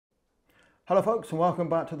Hello folks and welcome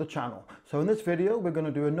back to the channel. So in this video we're going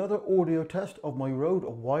to do another audio test of my Rode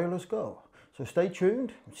Wireless Go. So stay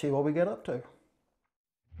tuned and see what we get up to.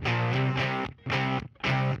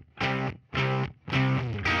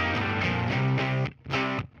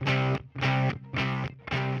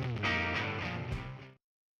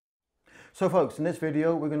 So folks, in this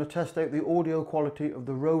video we're going to test out the audio quality of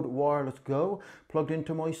the Rode Wireless Go plugged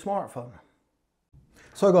into my smartphone.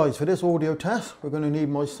 So guys, for this audio test we're going to need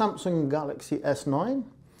my Samsung Galaxy S9.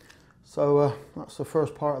 So that's the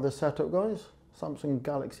first part of the setup, guys. Samsung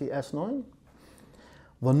Galaxy S9.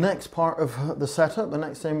 The next part of the setup, the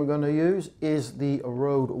next thing we're going to use is the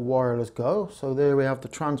Rode Wireless Go. So there we have the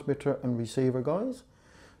transmitter and receiver, guys.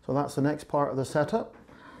 So that's the next part of the setup.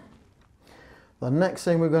 The next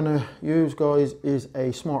thing we're going to use, guys, is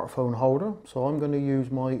a smartphone holder. So I'm going to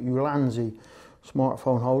use my Ulanzi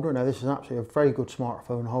smartphone holder. Now this is actually a very good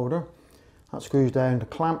smartphone holder. That screws down the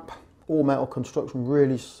clamp, all metal construction,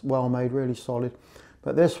 really well made, really solid.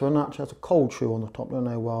 But this one actually has a cold shoe on the top. I don't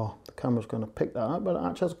know why the camera's going to pick that up, but it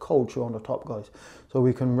actually has a cold shoe on the top, guys. So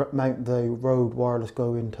we can mount the Rode Wireless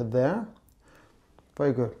Go into there.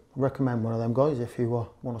 Very good. Recommend one of them, guys, if you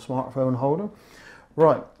want a smartphone holder.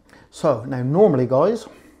 Right, so now normally, guys,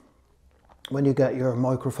 when you get your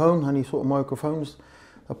microphone, any sort of microphones,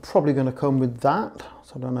 they're probably going to come with that.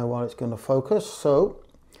 So I don't know why it's going to focus. So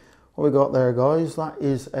what we got there, guys, that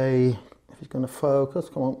is a, if it's going to focus,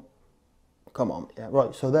 come on, yeah,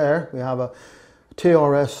 right. So there we have a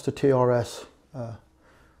TRS to TRS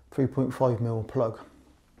 3.5mm plug.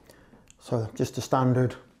 So just a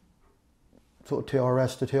standard sort of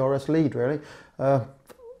TRS to TRS lead, really.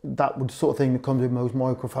 That would sort of thing that comes with most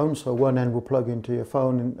microphones. So one end will plug into your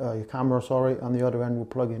phone, your camera, sorry, and the other end will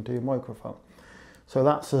plug into your microphone. So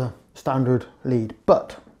that's a standard lead,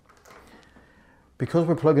 but because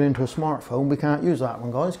we're plugging into a smartphone, we can't use that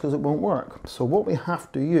one, guys, because it won't work. So what we have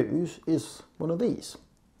to use is one of these.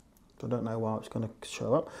 I don't know why it's going to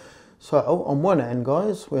show up. So on one end,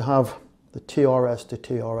 guys, we have the TRS to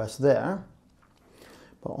TRS there.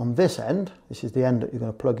 But on this end, this is the end that you're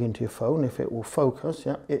going to plug into your phone, if it will focus,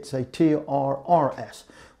 yeah, it's a TRRS,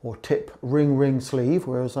 or tip ring sleeve,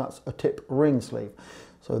 whereas that's a tip ring sleeve.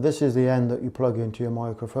 So this is the end that you plug into your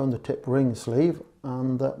microphone, the tip ring sleeve,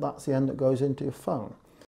 and that's the end that goes into your phone.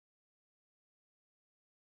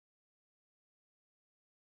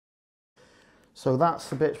 So that's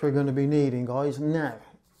the bits we're going to be needing, guys. Now,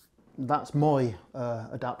 that's my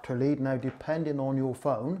adapter lead. Now, depending on your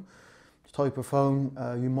phone, type of phone,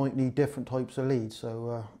 you might need different types of leads.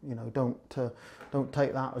 So you know, don't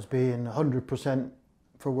take that as being 100%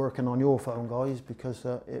 for working on your phone, guys, because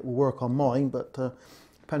it will work on mine, but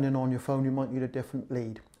depending on your phone, you might need a different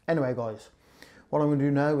lead. Anyway, guys, what I'm going to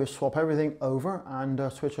do now is swap everything over and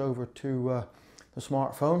switch over to the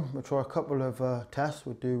smartphone. We'll try a couple of tests.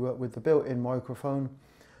 We'll do with the built-in microphone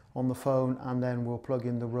on the phone, and then we'll plug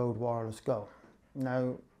in the Rode Wireless Go.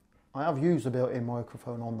 Now, I have used the built-in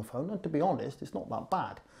microphone on the phone, and to be honest, it's not that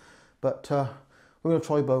bad. But we're going to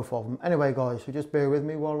try both of them. Anyway, guys, so just bear with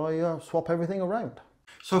me while I swap everything around.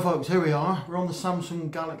 So folks, here we are. We're on the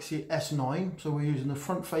Samsung Galaxy S9. So we're using the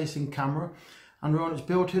front-facing camera, and we're on its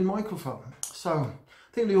built-in microphone. So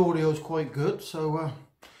I think the audio is quite good. So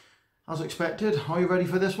as expected, are you ready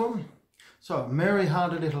for this one? So Mary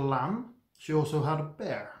had a little lamb. She also had a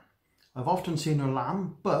bear. I've often seen a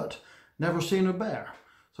lamb, but never seen a bear.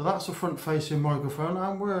 So that's the front-facing microphone,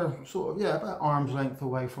 and we're sort of, yeah, about arm's length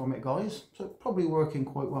away from it, guys. So it's probably working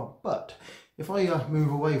quite well. But if I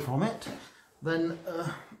move away from it, then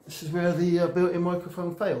this is where the built-in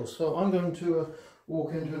microphone fails. So I'm going to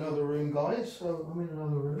walk into another room, guys. So I'm in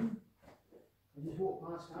another room. I just walk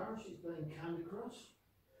past her. She's playing Candy Crush.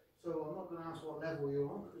 So I'm not going to ask what level you're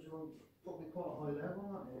on, because you're probably quite a high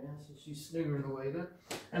level, aren't you? Yeah, so she's sniggering away there.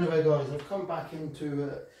 Anyway, guys, I've come back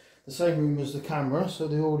into the same room as the camera, so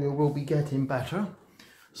the audio will be getting better.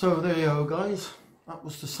 So there you go, guys. That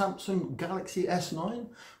was the Samsung Galaxy S9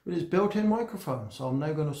 with its built-in microphone. So I'm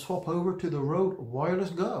now going to swap over to the Rode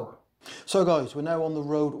Wireless Go. So guys, we're now on the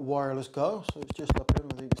Rode Wireless Go. So it's just up here, I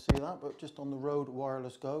don't know if you can see that, but just on the Rode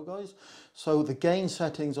Wireless Go, guys. So the gain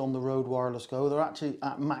settings on the Rode Wireless Go, they're actually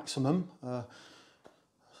at maximum.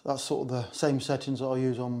 That's sort of the same settings that I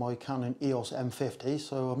use on my Canon EOS M50,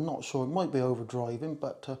 so I'm not sure, it might be overdriving,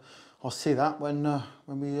 but I'll see that when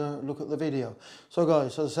we look at the video. So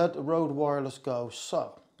guys, as I said, the Rode Wireless Go.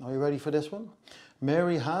 So, are you ready for this one?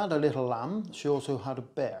 Mary had a little lamb. She also had a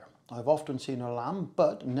bear. I've often seen a lamb,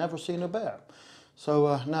 but never seen a bear.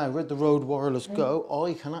 So now with the Rode Wireless Go,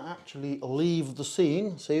 I can actually leave the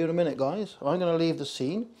scene. See you in a minute, guys. I'm going to leave the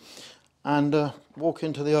scene and walk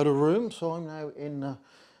into the other room. So I'm now in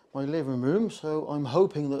my living room, so I'm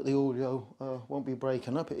hoping that the audio won't be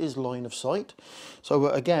breaking up. It is line of sight. So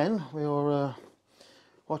again, we are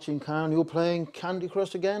watching Karen. You're playing Candy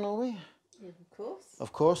Crush again, are we? Yeah, of course.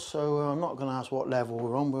 Of course, so I'm not going to ask what level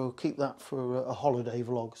we're on. We'll keep that for a holiday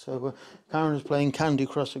vlog. So Karen is playing Candy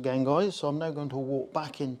Crush again, guys. So I'm now going to walk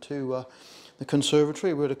back into the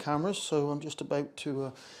conservatory with the cameras. So I'm just about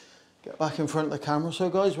to get back in front of the camera. So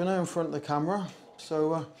guys, we're now in front of the camera.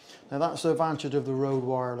 So now that's the advantage of the Rode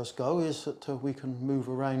Wireless Go, is that we can move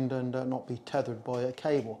around and not be tethered by a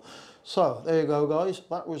cable. So there you go, guys.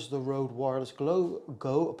 That was the Rode Wireless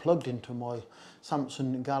Go plugged into my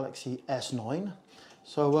Samsung Galaxy S9.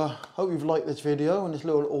 So hope you've liked this video and this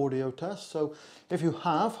little audio test. So if you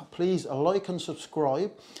have, please like and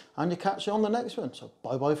subscribe, and you catch you on the next one. So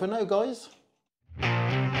bye bye for now, guys.